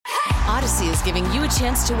Odyssey is giving you a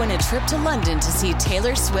chance to win a trip to London to see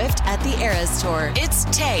Taylor Swift at the Eras Tour. It's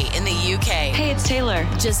Tay in the UK. Hey, it's Taylor.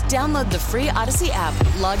 Just download the free Odyssey app,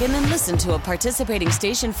 log in and listen to a participating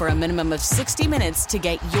station for a minimum of 60 minutes to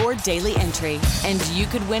get your daily entry. And you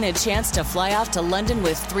could win a chance to fly off to London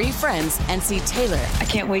with 3 friends and see Taylor. I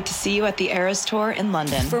can't wait to see you at the Eras Tour in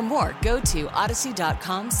London. For more, go to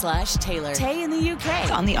odyssey.com/Taylor. Tay in the UK.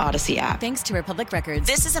 It's on the Odyssey app. Thanks to Republic Records.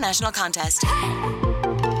 This is a national contest.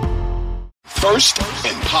 First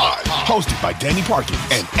and Pod, hosted by Danny Parkin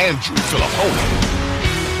and Andrew Filippone.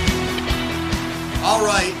 All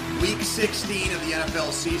right, week 16 of the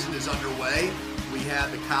NFL season is underway. We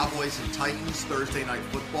have the Cowboys and Titans Thursday Night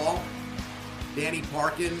Football. Danny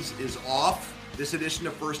Parkins is off this edition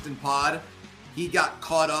of First and Pod. He got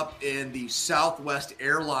caught up in the Southwest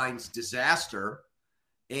Airlines disaster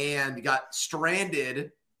and got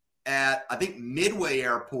stranded at, I think, Midway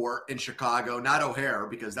Airport in Chicago, not O'Hare,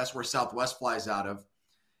 because that's where Southwest flies out of.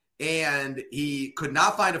 And he could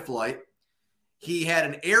not find a flight. He had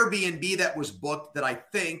an Airbnb that was booked that I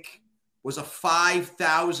think was a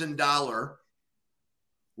 $5,000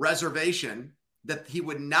 reservation that he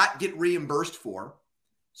would not get reimbursed for.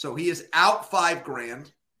 So he is out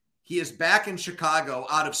 $5,000. He is back in Chicago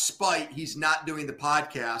out of spite. He's not doing the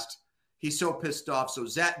podcast. He's so pissed off. So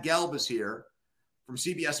Zach Gelb is here from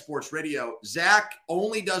CBS Sports Radio. Zach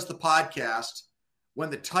only does the podcast when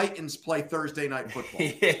the Titans play Thursday Night Football.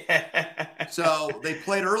 Yeah. So they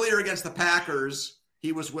played earlier against the Packers.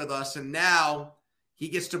 He was with us, and now he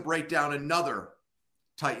gets to break down another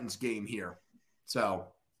Titans game here. So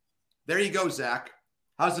there you go, Zach.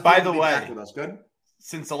 How's it feel to be back with us? Good?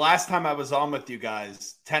 Since the last time I was on with you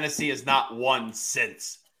guys, Tennessee has not won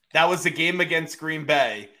since. That was the game against Green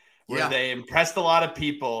Bay where they impressed a lot of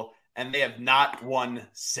people, and they have not won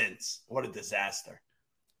since. What a disaster.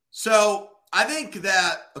 So I think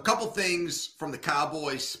that a couple things from the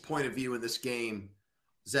Cowboys' point of view in this game,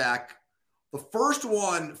 Zach. The first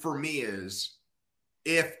one for me is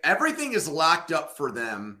if everything is locked up for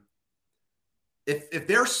them, if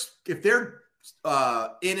they're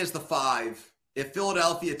in as the 5, if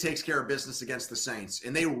Philadelphia takes care of business against the Saints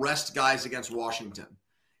and they rest guys against Washington,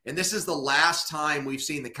 and this is the last time we've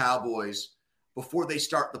seen the Cowboys before they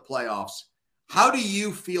start the playoffs, how do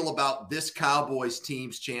you feel about this Cowboys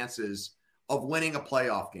team's chances of winning a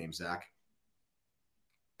playoff game, Zach?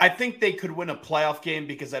 I think they could win a playoff game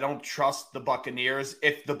because I don't trust the Buccaneers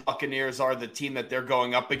if the Buccaneers are the team that they're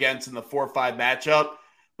going up against in the 4-5 matchup.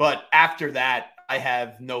 But after that, I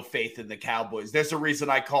have no faith in the Cowboys. There's a reason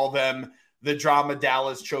I call them the Drama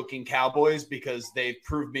Dallas Choking Cowboys, because they've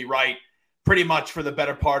proved me right pretty much for the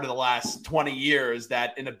better part of the last 20 years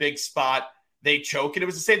that in a big spot, they choke. And it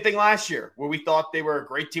was the same thing last year where we thought they were a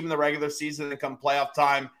great team in the regular season, and come playoff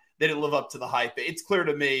time, they didn't live up to the hype. It's clear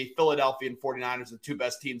to me Philadelphia and 49ers are the 2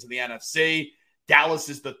 best teams in the NFC. Dallas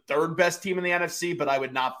is the 3rd best team in the NFC, but I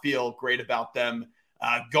would not feel great about them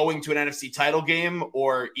going to an NFC title game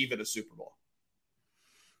or even a Super Bowl.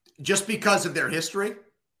 Just because of their history?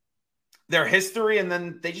 Their history, and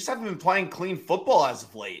then they just haven't been playing clean football as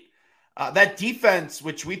of late. That defense,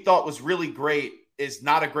 which we thought was really great, is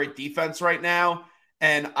not a great defense right now.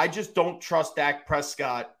 And I just don't trust Dak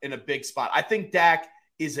Prescott in a big spot. I think Dak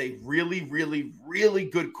is a really, really, really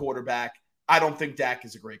good quarterback. I don't think Dak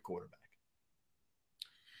is a great quarterback.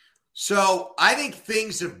 So I think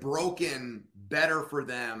things have broken better for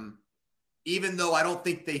them, even though I don't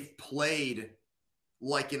think they've played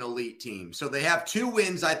like an elite team. So they have 2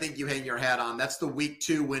 wins I think you hang your hat on. That's the week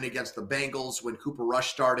 2 win against the Bengals when Cooper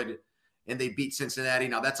Rush started and they beat Cincinnati.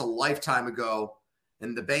 Now that's a lifetime ago,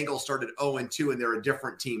 and the Bengals started 0-2 and they're a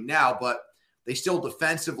different team now, but they still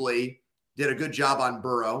defensively did a good job on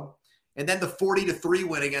Burrow. And then the 40-3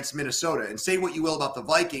 win against Minnesota. And say what you will about the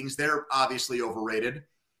Vikings, they're obviously overrated,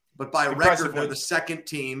 but by record they're the 2nd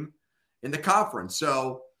team in the conference.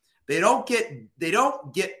 So they don't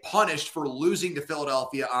get punished for losing to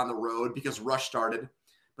Philadelphia on the road because Rush started,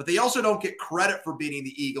 but they also don't get credit for beating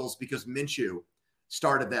the Eagles because Minshew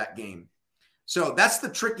started that game. So that's the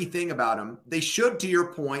tricky thing about them. They should, to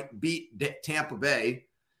your point, beat Tampa Bay.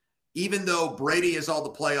 Even though Brady has all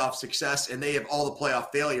the playoff success and they have all the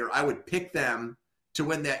playoff failure, I would pick them to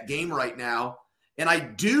win that game right now. And I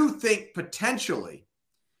do think potentially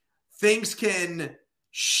things can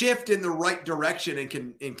shift in the right direction and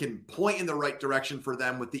can point in the right direction for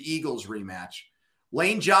them with the Eagles rematch.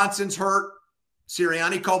 Lane Johnson's hurt.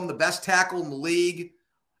 Sirianni called him the best tackle in the league.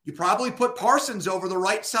 You probably put Parsons over the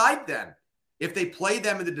right side then if they play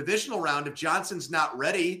them in the divisional round, if Johnson's not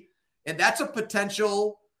ready. And that's a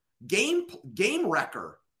potential game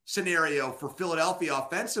wrecker scenario for Philadelphia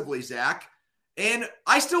offensively, Zach. And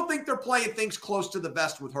I still think they're playing things close to the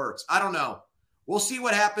vest with Hurts. I don't know. We'll see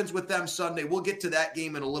what happens with them Sunday. We'll get to that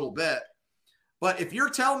game in a little bit. But if you're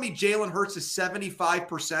telling me Jalen Hurts is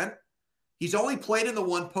 75%, he's only played in the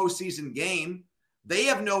one postseason game. They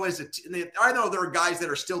have I know there are guys that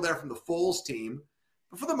are still there from the Foles team,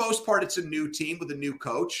 but for the most part, it's a new team with a new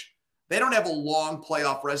coach. They don't have a long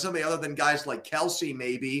playoff resume other than guys like Kelsey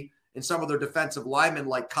maybe and some of their defensive linemen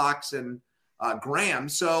like Cox and Graham.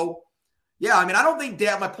 So, yeah, I mean, I don't think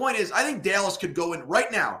my point is I think Dallas could go in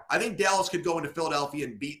right now. I think Dallas could go into Philadelphia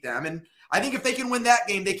and beat them. And I think if they can win that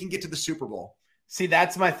game, they can get to the Super Bowl. See,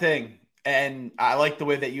 that's my thing. And I like the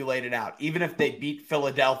way that you laid it out. Even if they beat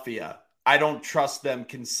Philadelphia, I don't trust them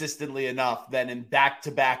consistently enough then in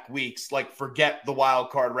back-to-back weeks, like forget the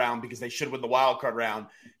wild card round because they should win the wild card round,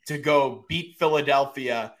 to go beat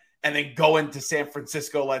Philadelphia and then go into San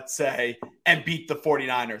Francisco, let's say, and beat the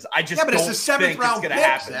 49ers. I just but don't it's a seventh round pick,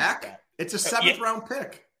 happen, Zach. It's a seventh round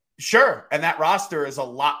pick. Sure. And that roster is a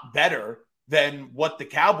lot better than what the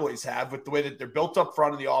Cowboys have with the way that they're built up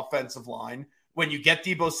front of the offensive line. When you get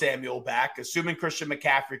Deebo Samuel back, assuming Christian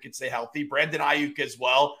McCaffrey can stay healthy, Brandon Ayuk as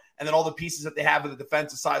well, and then all the pieces that they have on the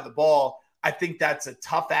defensive side of the ball, I think that's a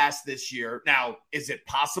tough ask this year. Now, is it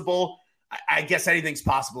possible? I guess anything's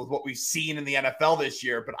possible with what we've seen in the NFL this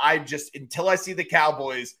year, but until I see the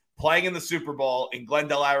Cowboys playing in the Super Bowl in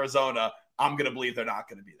Glendale, Arizona, I'm going to believe they're not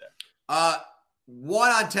going to be there.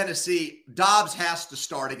 One on Tennessee, Dobbs has to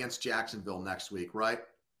start against Jacksonville next week, right?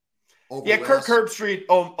 Kirk Herbstreit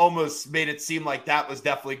almost made it seem like that was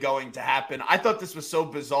definitely going to happen. I thought this was so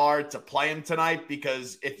bizarre to play him tonight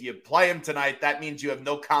because if you play him tonight, that means you have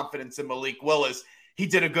no confidence in Malik Willis. He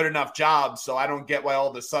did a good enough job, so I don't get why all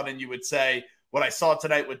of a sudden you would say what I saw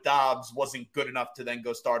tonight with Dobbs wasn't good enough to then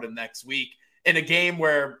go start him next week. In a game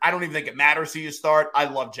where I don't even think it matters who you start, I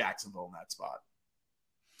love Jacksonville in that spot.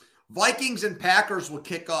 Vikings and Packers will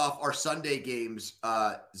kick off our Sunday games,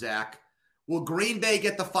 Zach. Will Green Bay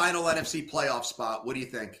get the final NFC playoff spot? What do you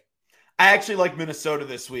think? I actually like Minnesota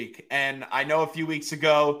this week. And I know a few weeks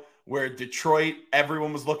ago where Detroit,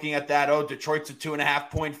 everyone was looking at that. Oh, Detroit's a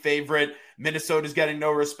 2.5-point favorite. Minnesota's getting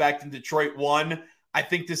no respect and Detroit won. I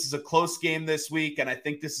think this is a close game this week. And I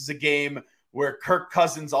think this is a game where Kirk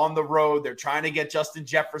Cousins on the road, they're trying to get Justin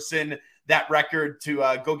Jefferson that record to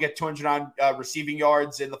go get 209 receiving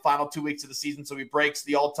yards in the final 2 weeks of the season. So he breaks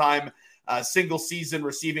the all-time single season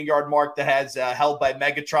receiving yard mark that has held by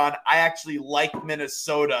Megatron. I actually like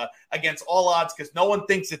Minnesota against all odds because no one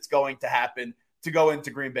thinks it's going to happen to go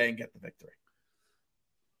into Green Bay and get the victory.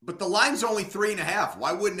 But the line's only 3.5.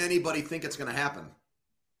 Why wouldn't anybody think it's going to happen?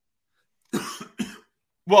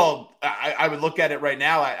 Well, I would look at it right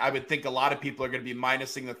now. I would think a lot of people are going to be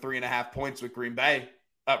minusing the 3.5 points with Green Bay.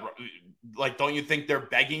 Don't you think they're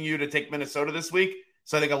begging you to take Minnesota this week?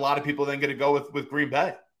 So I think a lot of people are then going to go with Green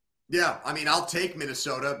Bay. Yeah, I mean, I'll take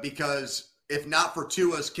Minnesota because if not for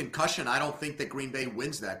Tua's concussion, I don't think that Green Bay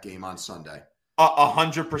wins that game on Sunday.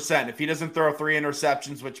 100%. If he doesn't throw 3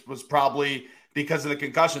 interceptions, which was probably because of the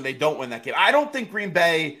concussion, they don't win that game. I don't think Green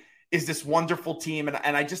Bay is this wonderful team,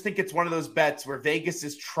 and I just think it's one of those bets where Vegas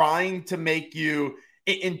is trying to make you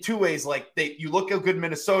in two ways. Like you look how good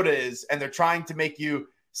Minnesota is, and they're trying to make you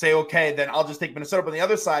say, okay, then I'll just take Minnesota. But on the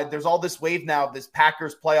other side, there's all this wave now of this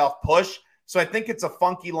Packers playoff push. So I think it's a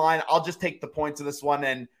funky line. I'll just take the points of this one.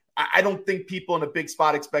 And I don't think people in a big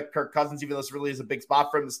spot expect Kirk Cousins, even though this really is a big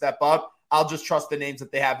spot for him to step up. I'll just trust the names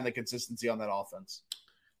that they have and the consistency on that offense.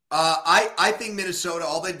 I think Minnesota,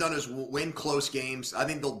 all they've done is win close games. I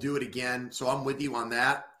think they'll do it again. So I'm with you on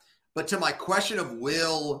that. But to my question of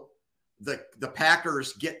will the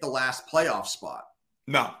Packers get the last playoff spot?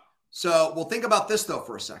 No. So we'll think about this, though,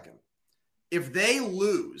 for a second. If they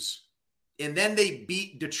lose and then they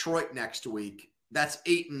beat Detroit next week, that's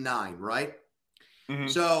 8-9, right? Mm-hmm.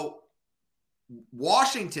 So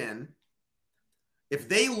Washington, if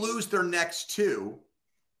they lose their next two,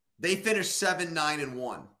 they finish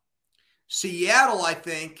 7-9-1. Seattle, I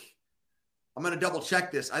think, I'm going to double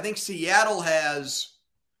check this. I think Seattle has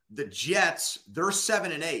the Jets. They're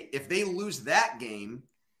 7-8. If they lose that game,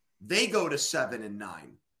 they go to 7-9.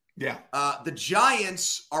 Yeah. The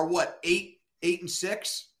Giants are what,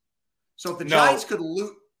 8-6? So if the Giants could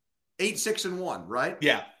lose 8-6-1, right?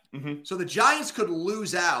 Yeah. Mm-hmm. So the Giants could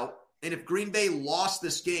lose out, and if Green Bay lost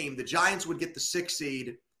this game, the Giants would get the 6th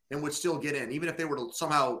seed and would still get in, even if they were to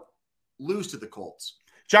somehow lose to the Colts.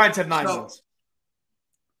 Giants have 9 wins.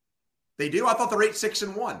 They do? I thought they're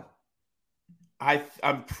 8-6-1.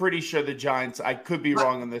 I'm pretty sure the Giants. I could be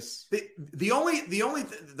wrong on this.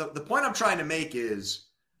 The point I'm trying to make is,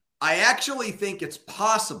 I actually think it's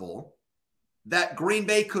possible that Green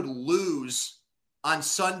Bay could lose on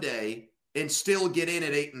Sunday and still get in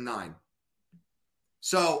at 8-9.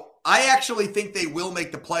 So I actually think they will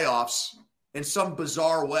make the playoffs in some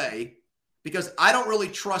bizarre way because I don't really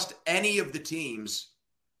trust any of the teams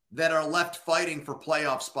that are left fighting for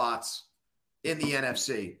playoff spots in the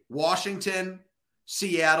NFC. Washington,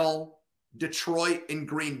 Seattle, Detroit, and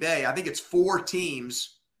Green Bay. I think it's 4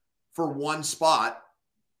 teams for one spot.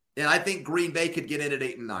 And I think Green Bay could get in at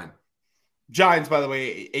 8-9. Giants, by the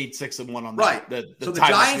way, 8-6-1 on that. Right. The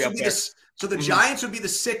Giants would be the Giants would be the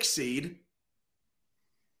 6th seed.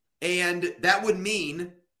 And that would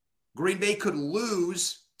mean Green Bay could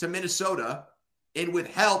lose to Minnesota and with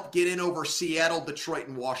help get in over Seattle, Detroit,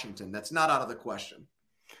 and Washington. That's not out of the question.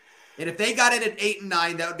 And if they got in at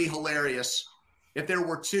 8-9, that would be hilarious if there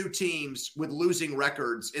were 2 teams with losing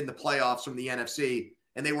records in the playoffs from the NFC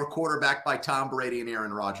and they were quarterbacked by Tom Brady and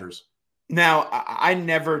Aaron Rodgers. Now, I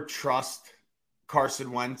never trust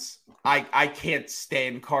Carson Wentz. I can't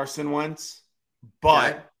stand Carson Wentz,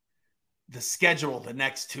 but Okay. the schedule the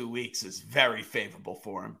next 2 weeks is very favorable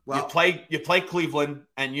for him. Well, you play Cleveland,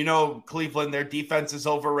 and you know Cleveland, their defense is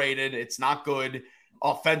overrated. It's not good.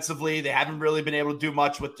 Offensively, they haven't really been able to do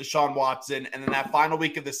much with Deshaun Watson. And then that final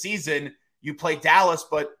week of the season, you play Dallas,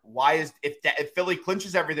 but if Philly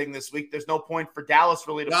clinches everything this week, there's no point for Dallas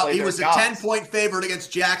really to play. Well, he was a 10-point favorite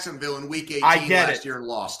against Jacksonville in Week 18 last year and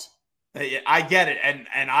lost. I get it, and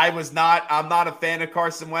I'm not a fan of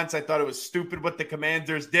Carson Wentz. I thought it was stupid what the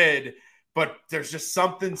Commanders did, but there's just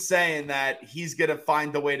something saying that he's going to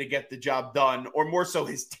find a way to get the job done, or more so,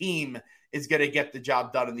 his team is going to get the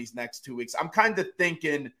job done in these next 2 weeks. I'm kind of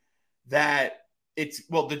thinking that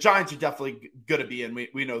the Giants are definitely going to be in.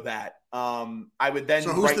 We know that. I would then.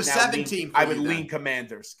 So who's the 7th team? I would lean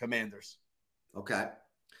Commanders. Okay.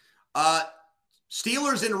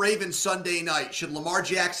 Steelers and Ravens Sunday night. Should Lamar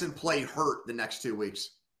Jackson play hurt the next 2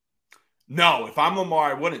 weeks? No, if I'm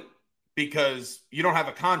Lamar, I wouldn't, because you don't have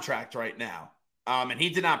a contract right now. And he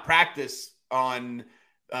did not practice on.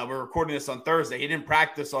 We're recording this on Thursday. He didn't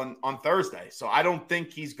practice on Thursday, so I don't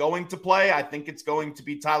think he's going to play. I think it's going to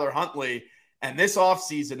be Tyler Huntley. And this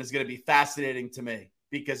offseason is going to be fascinating to me,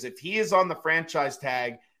 because if he is on the franchise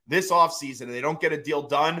tag this offseason and they don't get a deal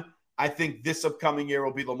done, I think this upcoming year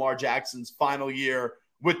will be Lamar Jackson's final year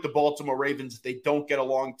with the Baltimore Ravens if they don't get a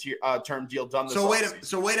long-term deal done this offseason.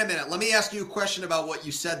 So wait a minute. Let me ask you a question about what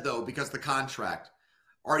you said, though, because the contract.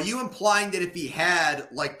 Are you implying that if he had,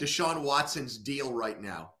 like, Deshaun Watson's deal right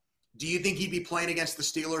now, do you think he'd be playing against the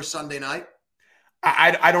Steelers Sunday night?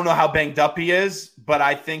 I don't know how banged up he is, but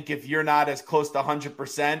I think if you're not as close to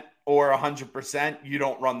 100% or 100%, you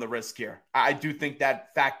don't run the risk here. I do think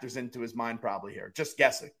that factors into his mind probably here. Just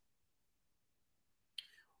guessing.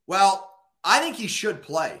 Well, I think he should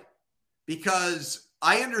play, because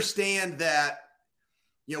I understand that,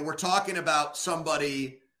 we're talking about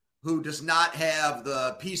somebody who does not have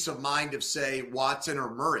the peace of mind of, say, Watson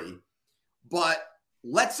or Murray. But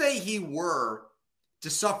let's say he were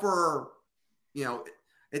to suffer,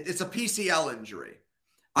 it's a PCL injury.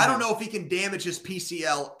 I don't know if he can damage his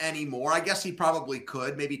PCL anymore. I guess he probably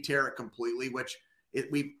could, maybe tear it completely, which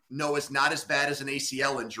we know is not as bad as an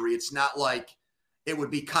ACL injury. It's not like it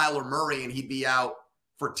would be Kyler Murray and he'd be out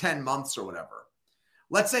for 10 months or whatever.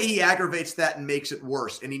 Let's say he aggravates that and makes it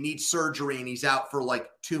worse, and he needs surgery and he's out for like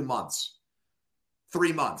 2 months,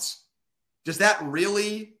 3 months. Is that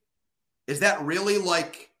really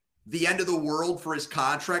like the end of the world for his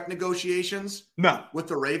contract negotiations? No. With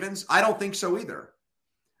the Ravens? I don't think so either.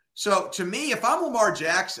 So to me, if I'm Lamar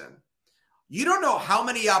Jackson, you don't know how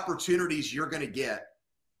many opportunities you're going to get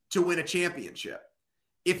to win a championship.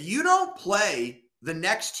 If you don't play the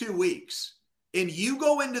next 2 weeks and you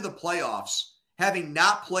go into the playoffs having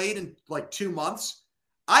not played in like 2 months,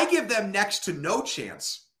 I give them next to no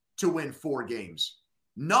chance to win 4 games.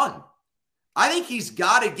 None. I think he's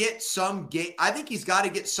got to get some game. I think he's got to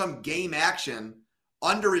get some game action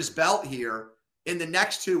under his belt here in the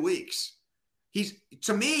next 2 weeks.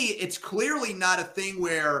 To me, it's clearly not a thing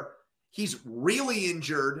where he's really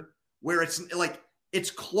injured, where it's like it's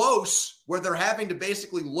close, where they're having to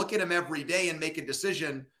basically look at him every day and make a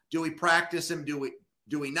decision. Do we practice him? Do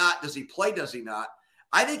we not? Does he play? Does he not?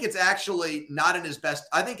 I think it's actually not in his best.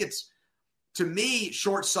 I think it's, to me,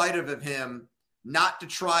 short-sighted of him not to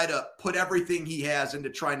try to put everything he has into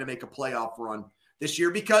trying to make a playoff run this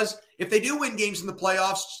year. Because if they do win games in the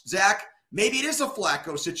playoffs, Zach, maybe it is a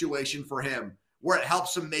Flacco situation for him where it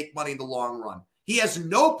helps him make money in the long run. He has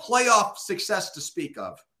no playoff success to speak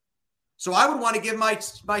of. So I would want to give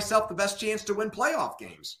myself the best chance to win playoff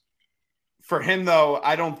games. For him, though,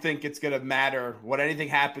 I don't think it's going to matter what anything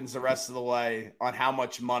happens the rest of the way on how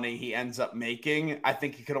much money he ends up making. I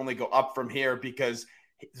think he could only go up from here, because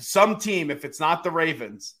some team, if it's not the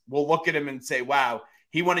Ravens, will look at him and say, wow,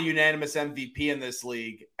 he won a unanimous MVP in this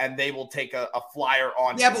league, and they will take a flyer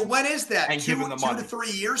on Yeah, him but when is that? and give him the money. 2 to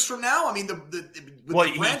 3 years from now? I mean,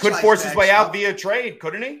 he could force his way out via trade,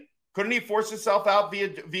 couldn't he? Couldn't he force himself out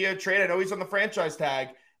via trade? I know he's on the franchise tag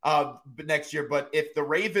next year, but if the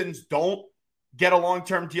Ravens don't get a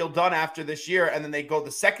long-term deal done after this year, and then they go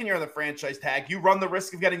the second year on the franchise tag, you run the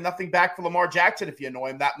risk of getting nothing back for Lamar Jackson if you annoy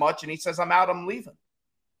him that much, and he says, I'm out, I'm leaving.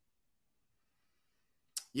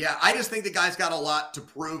 Yeah, I just think the guy's got a lot to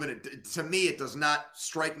prove, and to me, it does not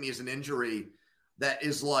strike me as an injury that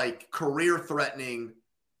is like career-threatening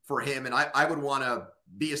for him, and I would want to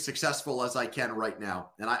be as successful as I can right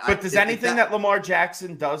now. But does anything that Lamar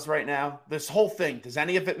Jackson does right now, this whole thing, does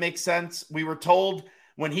any of it make sense? We were told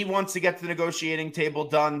when he wants to get the negotiating table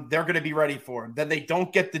done, they're going to be ready for him. Then they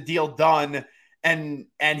don't get the deal done, and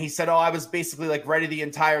he said, I was basically like ready the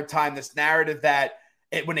entire time. This narrative that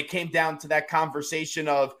when it came down to that conversation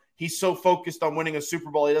of he's so focused on winning a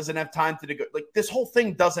Super Bowl, he doesn't have time to go. Like, this whole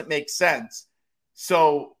thing doesn't make sense.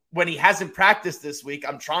 So when he hasn't practiced this week,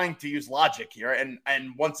 I'm trying to use logic here.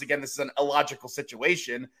 And once again, this is an illogical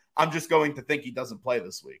situation. I'm just going to think he doesn't play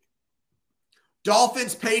this week.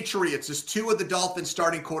 Dolphins, Patriots. Is two of the Dolphins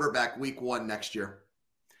starting quarterback week 1 next year?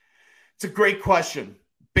 It's a great question.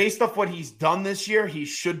 Based off what he's done this year, he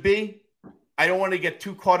should be. I don't want to get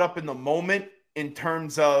too caught up in the moment in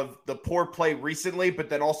terms of the poor play recently, but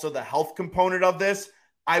then also the health component of this.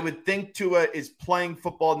 I would think Tua is playing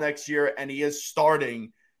football next year and he is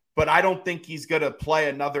starting, but I don't think he's going to play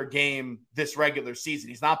another game this regular season.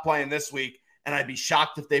 He's not playing this week, and I'd be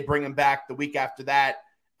shocked if they bring him back the week after that.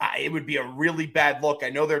 It would be a really bad look. I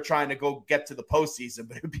know they're trying to go get to the postseason,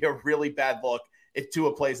 but it would be a really bad look if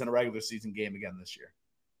Tua plays in a regular season game again this year.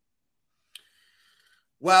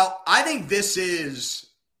 Well, I think this is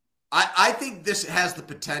I think this has the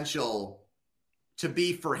potential to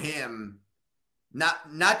be for him,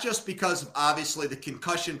 not just because of obviously the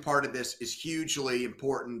concussion part of this is hugely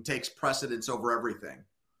important, takes precedence over everything.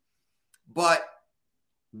 But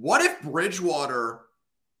what if Bridgewater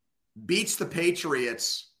beats the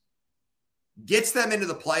Patriots, gets them into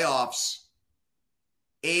the playoffs,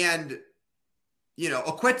 and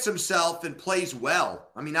acquits himself and plays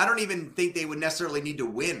well? I mean, I don't even think they would necessarily need to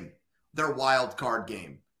win their wild card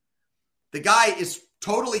game. The guy is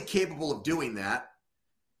totally capable of doing that.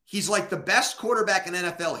 He's like the best quarterback in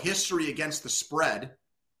NFL history against the spread,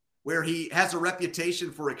 where he has a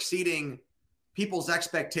reputation for exceeding people's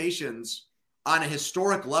expectations on a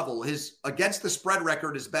historic level. His against the spread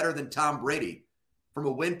record is better than Tom Brady from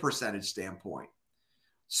a win percentage standpoint.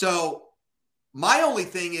 So my only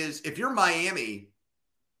thing is, if you're Miami,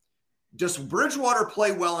 does Bridgewater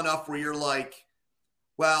play well enough where you're like,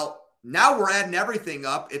 well, now we're adding everything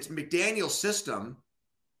up. It's McDaniel's system.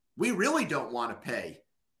 We really don't want to pay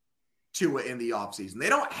Tua in the offseason. They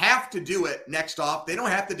don't have to do it They don't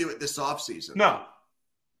have to do it this offseason. No.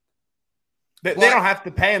 They don't have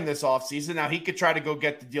to pay him this offseason. Now, he could try to go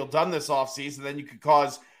get the deal done this offseason. Then you could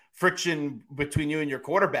cause friction between you and your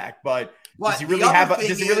quarterback. But does he really have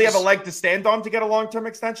a leg to stand on to get a long-term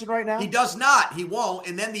extension right now? He does not. He won't.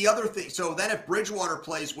 And then the other thing, so then if Bridgewater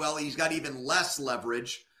plays well, he's got even less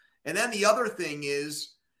leverage. And then the other thing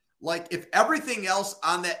is, like, if everything else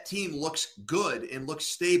on that team looks good and looks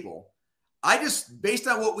stable, based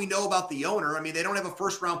on what we know about the owner, I mean, they don't have a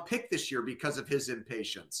first-round pick this year because of his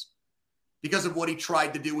impatience, because of what he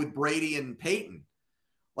tried to do with Brady and Peyton.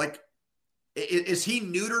 Like, is he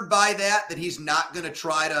neutered by that he's not going to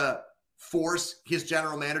try to force his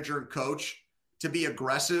general manager and coach to be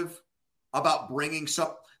aggressive about bringing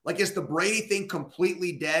some, like, is the Brady thing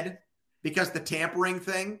completely dead because the tampering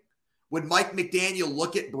thing? Would Mike McDaniel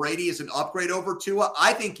look at Brady as an upgrade over Tua?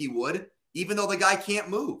 I think he would, even though the guy can't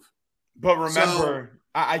move. But remember,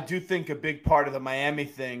 I do think a big part of the Miami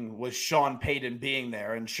thing was Sean Payton being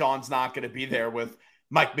there, and Sean's not going to be there with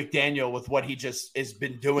Mike McDaniel with what he just has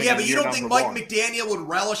been doing. Yeah, but you don't think Mike McDaniel would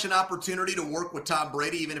relish an opportunity to work with Tom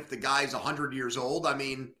Brady, even if the guy's 100 years old? I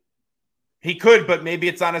mean, he could, but maybe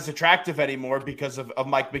it's not as attractive anymore because of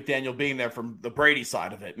Mike McDaniel being there from the Brady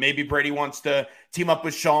side of it. Maybe Brady wants to team up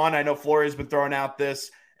with Sean. I know Florio's been throwing out this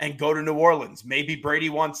and go to New Orleans. Maybe Brady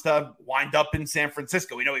wants to wind up in San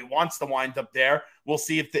Francisco. We know he wants to wind up there. We'll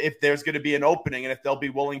see if there's going to be an opening and if they'll be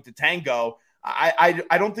willing to tango.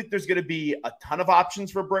 I don't think there's going to be a ton of options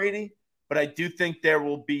for Brady, but I do think there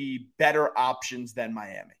will be better options than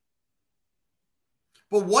Miami.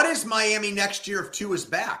 But what is Miami next year if Tua's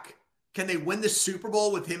back? Can they win the Super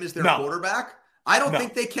Bowl with him as their quarterback? I don't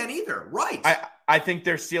think they can either. Right. I think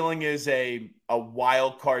their ceiling is a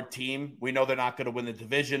wild card team. We know they're not going to win the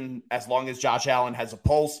division as long as Josh Allen has a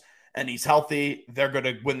pulse and he's healthy. They're going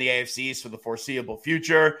to win the AFC East for the foreseeable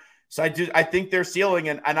future. So I think their ceiling,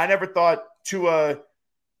 and I never thought Tua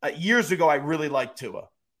years ago. I really liked Tua,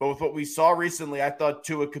 but with what we saw recently, I thought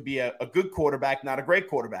Tua could be a good quarterback, not a great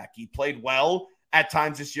quarterback. He played well at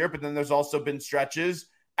times this year, but then there's also been stretches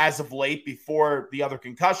as of late before the other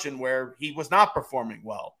concussion where he was not performing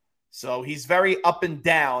well. So he's very up and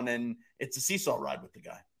down, and it's a seesaw ride with the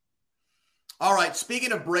guy. All right,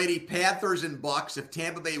 speaking of Brady, Panthers and Bucks, if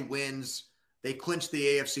Tampa Bay wins, they clinch the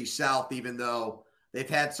AFC South, even though they've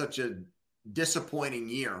had such a disappointing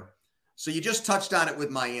year. So you just touched on it with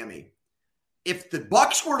Miami. If the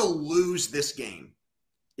Bucks were to lose this game,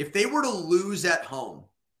 if they were to lose at home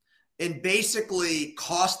and basically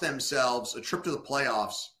cost themselves a trip to the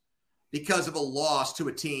playoffs because of a loss to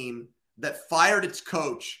a team that fired its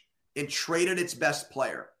coach and traded its best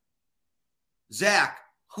player. Zach,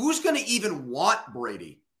 who's going to even want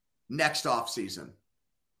Brady next offseason?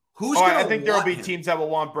 I think there will be teams that will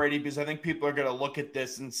want Brady because I think people are going to look at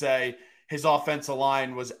this and say his offensive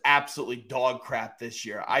line was absolutely dog crap this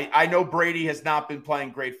year. I know Brady has not been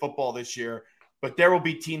playing great football this year, but there will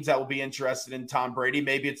be teams that will be interested in Tom Brady.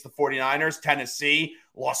 Maybe it's the 49ers, Tennessee,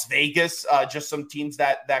 Las Vegas, just some teams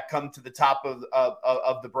that come to the top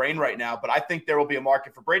of the brain right now. But I think there will be a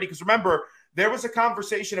market for Brady because remember, there was a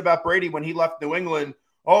conversation about Brady when he left New England.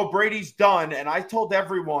 Oh, Brady's done. And I told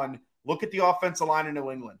everyone, look at the offensive line in New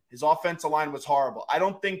England. His offensive line was horrible. I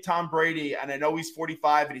don't think Tom Brady, and I know he's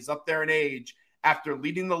 45 and he's up there in age, after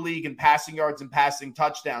leading the league in passing yards and passing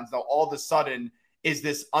touchdowns, now all of a sudden is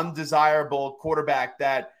this undesirable quarterback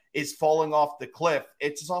that is falling off the cliff.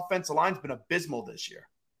 His offensive line's been abysmal this year.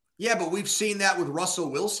 Yeah, but we've seen that with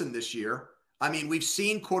Russell Wilson this year. I mean, we've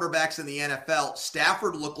seen quarterbacks in the NFL.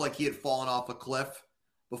 Stafford looked like he had fallen off a cliff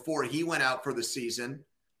before he went out for the season.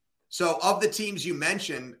 So of the teams you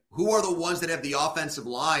mentioned, who are the ones that have the offensive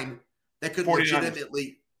line that could 49ers.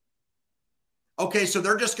 legitimately? Okay, so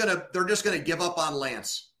they're just gonna give up on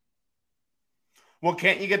Lance. Well,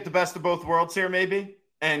 can't you get the best of both worlds here, maybe?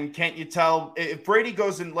 And can't you tell if Brady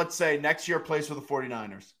goes in, let's say, next year plays for the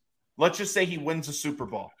 49ers? Let's just say he wins a Super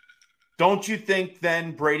Bowl. Don't you think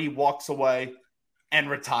then Brady walks away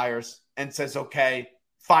and retires and says, okay,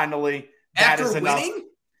 finally, that After is enough. Winning?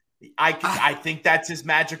 I think that's his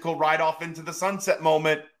magical ride off into the sunset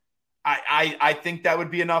moment. I think that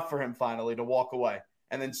would be enough for him finally to walk away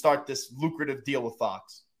and then start this lucrative deal with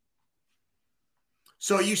Fox.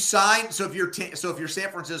 So you sign. So if you're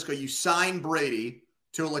San Francisco, you sign Brady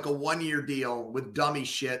to like a 1-year deal with dummy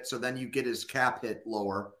shit. So then you get his cap hit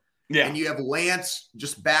lower. Yeah, and you have Lance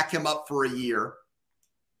just back him up for a year,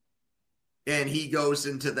 and he goes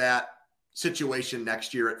into that situation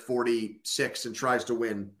next year at 46 and tries to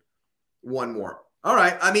win one more. All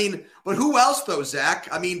right. I mean, but who else though, Zach?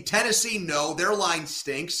 I mean, Tennessee, no, their line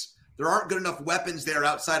stinks. There aren't good enough weapons there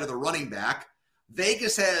outside of the running back.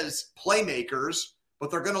 Vegas has playmakers,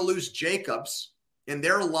 but they're going to lose Jacobs, and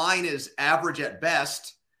their line is average at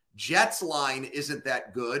best. Jets line isn't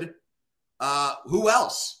that good. Who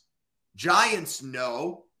else? Giants,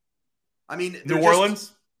 no. I mean, New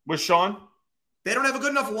Orleans with Sean. They don't have a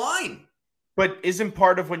good enough line. But isn't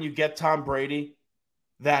part of when you get Tom Brady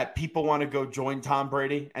that people want to go join Tom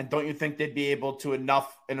Brady? And don't you think they'd be able to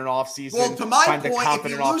enough in an offseason? Well, to my find point,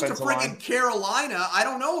 if you lose to offensive line? friggin' Carolina, I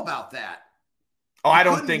don't know about that. I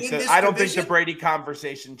don't think the Brady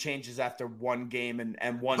conversation changes after one game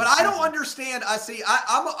and one. But season. I don't understand.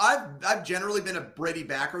 I've generally been a Brady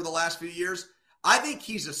backer the last few years. I think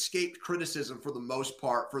he's escaped criticism for the most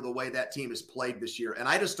part for the way that team has played this year, and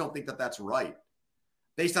I just don't think that that's right.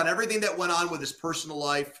 Based on everything that went on with his personal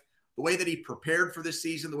life, the way that he prepared for this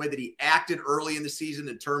season, the way that he acted early in the season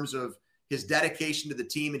in terms of his dedication to the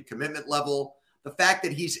team and commitment level, the fact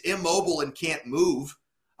that he's immobile and can't move.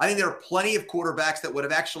 I think there are plenty of quarterbacks that would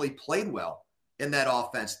have actually played well in that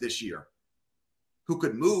offense this year who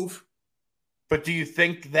could move. But do you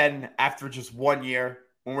think then after just 1 year,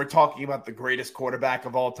 when we're talking about the greatest quarterback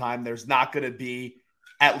of all time, there's not going to be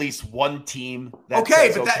at least one team that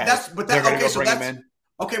says, but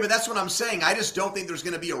that's what I'm saying. I just don't think there's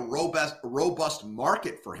going to be a robust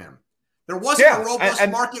market for him. There wasn't a robust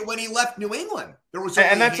market when he left New England. There was only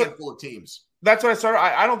a handful of teams. That's what I started.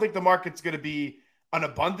 I don't think the market's going to be an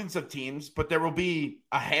abundance of teams, but there will be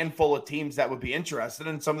a handful of teams that would be interested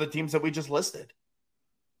in some of the teams that we just listed.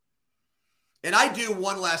 And I do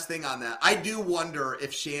one last thing on that. I do wonder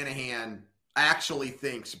if Shanahan actually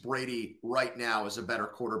thinks Brady right now is a better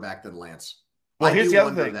quarterback than Lance. Well, here's the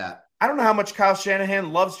other thing. I don't know how much Kyle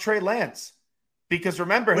Shanahan loves Trey Lance, Because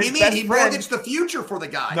remember, what do you mean? He mortgaged the future for the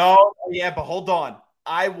guy. No, yeah, but hold on.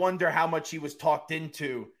 I wonder how much he was talked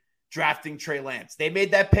into drafting Trey Lance. They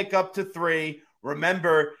made that pick up to 3.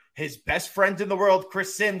 Remember, his best friend in the world,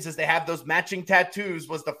 Chris Sims, as they have those matching tattoos,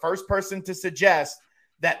 was the first person to suggest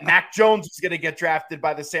that Mac Jones was going to get drafted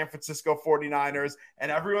by the San Francisco 49ers.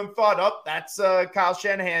 And everyone thought, that's Kyle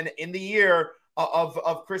Shanahan in the ear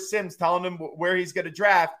of Chris Sims telling him where he's going to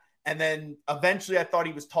draft. And then eventually I thought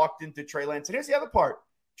he was talked into Trey Lance. And here's the other part.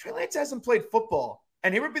 Trey Lance hasn't played football.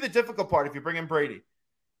 And here would be the difficult part if you bring in Brady.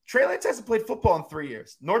 Trey Lance hasn't played football in 3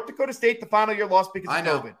 years. North Dakota State, the final year, lost because of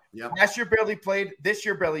COVID. Yep. Last year barely played. This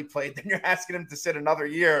year barely played. Then you're asking him to sit another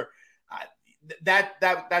year.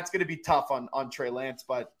 That's going to be tough on Trey Lance.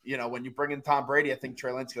 But, when you bring in Tom Brady, I think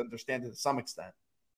Trey Lance can understand it to some extent.